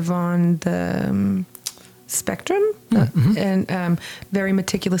kind of on the spectrum and very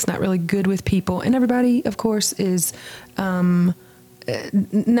meticulous, not really good with people. And everybody, of course, is not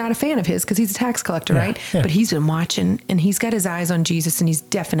a fan of his because he's a tax collector, right? Yeah. But he's been watching and he's got his eyes on Jesus and he's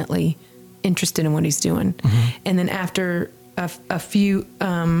definitely interested in what he's doing. And then after a few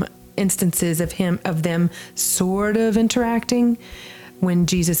instances of them sort of interacting, when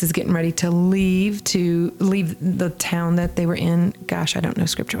Jesus is getting ready to leave the town that they were in, gosh, I don't know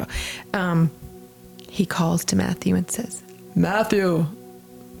scripture well. He calls to Matthew and says, Matthew,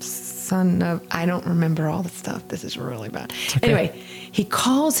 son of, I don't remember all the stuff. This is really bad. Okay. Anyway, he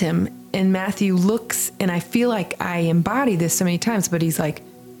calls him Matthew looks, and I feel like I embody this so many times, but he's like,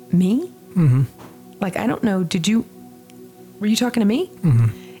 me? Mm-hmm. Like, I don't know. Were you talking to me?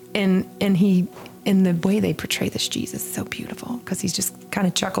 Mm-hmm. And the way they portray this Jesus is so beautiful, because he's just kind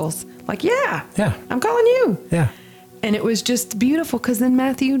of chuckles like, yeah, I'm calling you. Yeah. And it was just beautiful, because then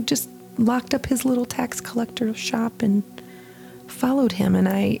Matthew just locked up his little tax collector shop and followed him. And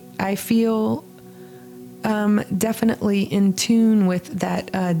I feel definitely in tune with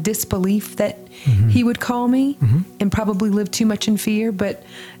that disbelief that he would call me, and probably live too much in fear. But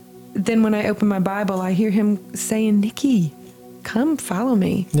then when I open my Bible, I hear him saying, Nikki, come follow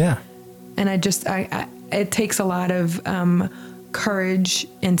me. Yeah. And it takes a lot of courage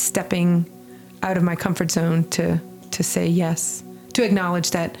and stepping out of my comfort zone to say yes, to acknowledge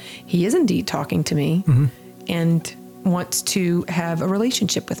that he is indeed talking to me and wants to have a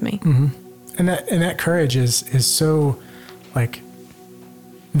relationship with me. Mm-hmm. And that courage is so, like,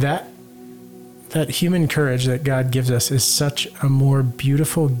 that human courage that God gives us is such a more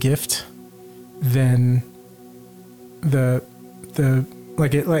beautiful gift than and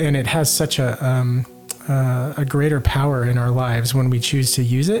it has such a greater power in our lives when we choose to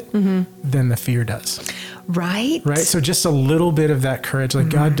use it than the fear does. Right. So just a little bit of that courage, like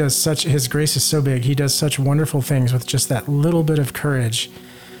God does his grace is so big. He does such wonderful things with just that little bit of courage,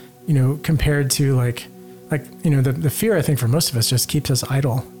 compared to the fear, I think for most of us just keeps us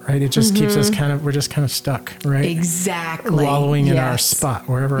idle, right? It just keeps us we're just kind of stuck, right? Exactly. Wallowing in our spot,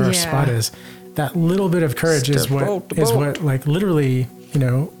 wherever our spot is. That little bit of courage is what like literally,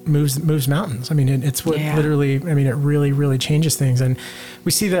 moves mountains. I mean, it's what literally, it really, really changes things. And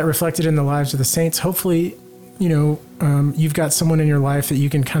we see that reflected in the lives of the saints. Hopefully, you've got someone in your life that you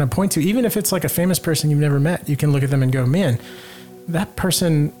can kind of point to, even if it's like a famous person you've never met. You can look at them and go, man, that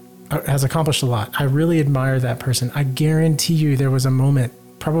person has accomplished a lot. I really admire that person. I guarantee you there was a moment,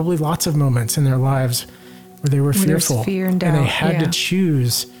 probably lots of moments in their lives where they were fearful, fear and doubt. And they had to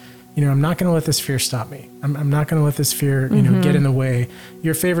choose, I'm not going to let this fear stop me. I'm not going to let this fear, get in the way.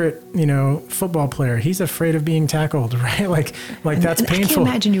 Your favorite, football player, he's afraid of being tackled, right? Like that's painful. I can't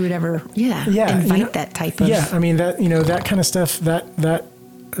imagine you would ever, invite that type of. Yeah. I mean, that, that kind of stuff, that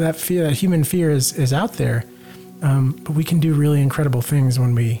fear, that human fear is out there. But we can do really incredible things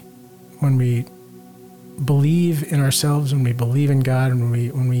when we believe in ourselves, when we believe in God, and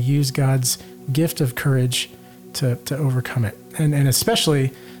when we use God's gift of courage to overcome it. And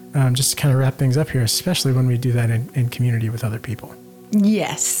especially, just to kind of wrap things up here, especially when we do that in community with other people.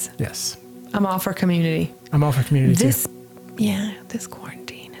 Yes. I'm all for community. I'm all for community too. Yeah, this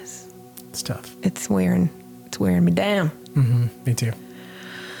quarantine is... It's tough. It's wearing me down. Mm-hmm. Me too.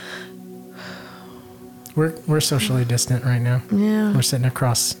 We're socially distant right now. Yeah. We're sitting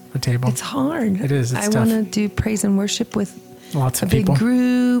across the table. It's hard. It is. It's tough. I want to do praise and worship with lots of a big people.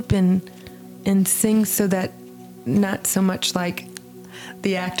 group and sing so that not so much like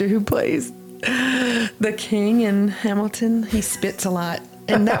the actor who plays the king in Hamilton, he spits a lot.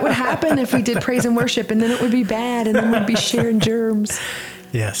 And that would happen if we did praise and worship, and then it would be bad, and then we'd be sharing germs.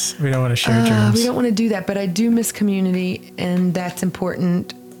 Yes, we don't want to share germs. We don't want to do that, but I do miss community, and that's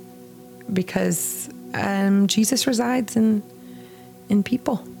important because Jesus resides in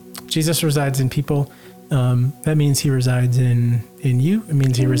people. Jesus resides in people. That means he resides in you. It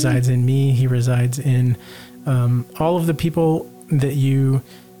means he resides in me. He resides in all of the people that you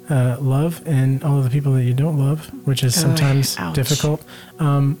love and all of the people that you don't love, which is sometimes difficult.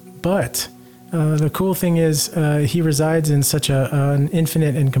 But the cool thing is he resides in such an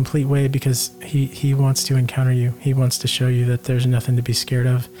infinite and complete way because he wants to encounter you. He wants to show you that there's nothing to be scared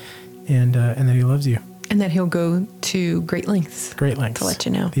of, and that he loves you. And that he'll go to great lengths to let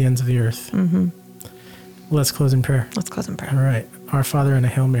you know. The ends of the earth. Mm-hmm. Let's close in prayer. All right. Our Father, and a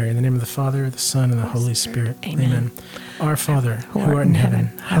Hail Mary, in the name of the Father, the Son, and the Holy Spirit. Amen. Our Father, who art in heaven,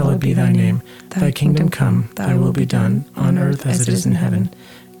 hallowed be thy name. Thy kingdom come, thy will be done, on earth as it is in heaven.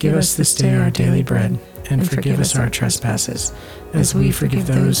 Give us this day our daily bread, and forgive us our trespasses, as we forgive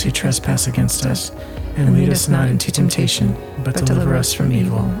those who trespass against us. And lead us not into temptation, but deliver us from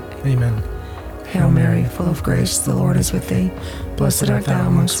evil. Amen. Hail Mary, full of grace, the Lord is with thee. Blessed art thou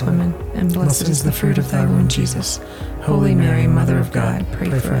amongst women, and blessed is the fruit of thy womb, Jesus. Holy Mary, Mother of God, pray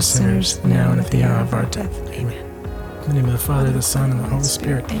for us sinners, now and at the hour of our death. Amen. In the name of the Father, the Son, and the Holy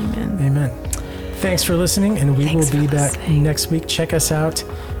Spirit. Amen. Amen. Thanks for listening, and we will be back next week. Check us out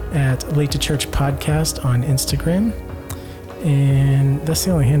at Late to Church Podcast on Instagram. And that's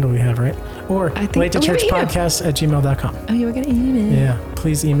the only handle we have, right? Or Late to Church Podcast at gmail.com. Oh, you were going to email. Yeah,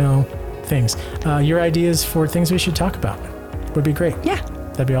 please email things. Your ideas for things we should talk about would be great. Yeah.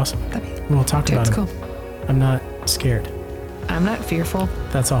 That'd be awesome. We'll talk about it. Cool. I'm not scared. I'm not fearful.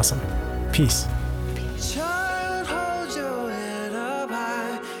 That's awesome. Peace. Child, hold your head up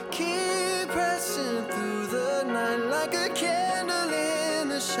high. Keep pressing through the night like a candle in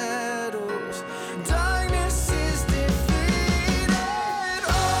the shadows. Darkness is defeated.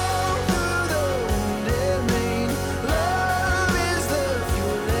 All through the wind and rain. Love is the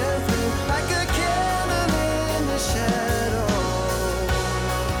fuel and flame like a candle in the shadows.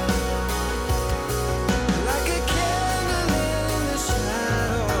 Like a candle in the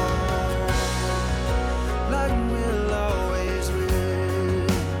shadows. Light will always win.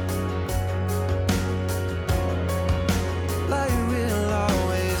 Light will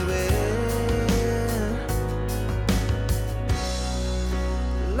always win.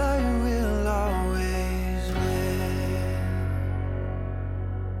 Light will always win.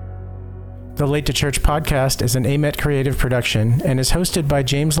 The Late to Church podcast is an AMET creative production and is hosted by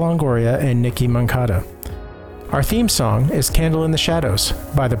James Longoria and Nikki Mancata. Our theme song is Candle in the Shadows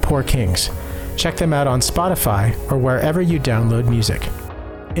by the Poor Kings. Check them out on Spotify or wherever you download music.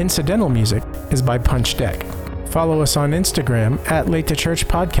 Incidental music is by Punch Deck. Follow us on Instagram at Late to Church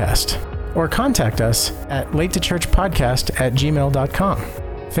Podcast or contact us at latetochurchpodcast@gmail.com.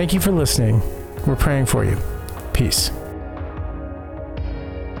 Thank you for listening. We're praying for you. Peace.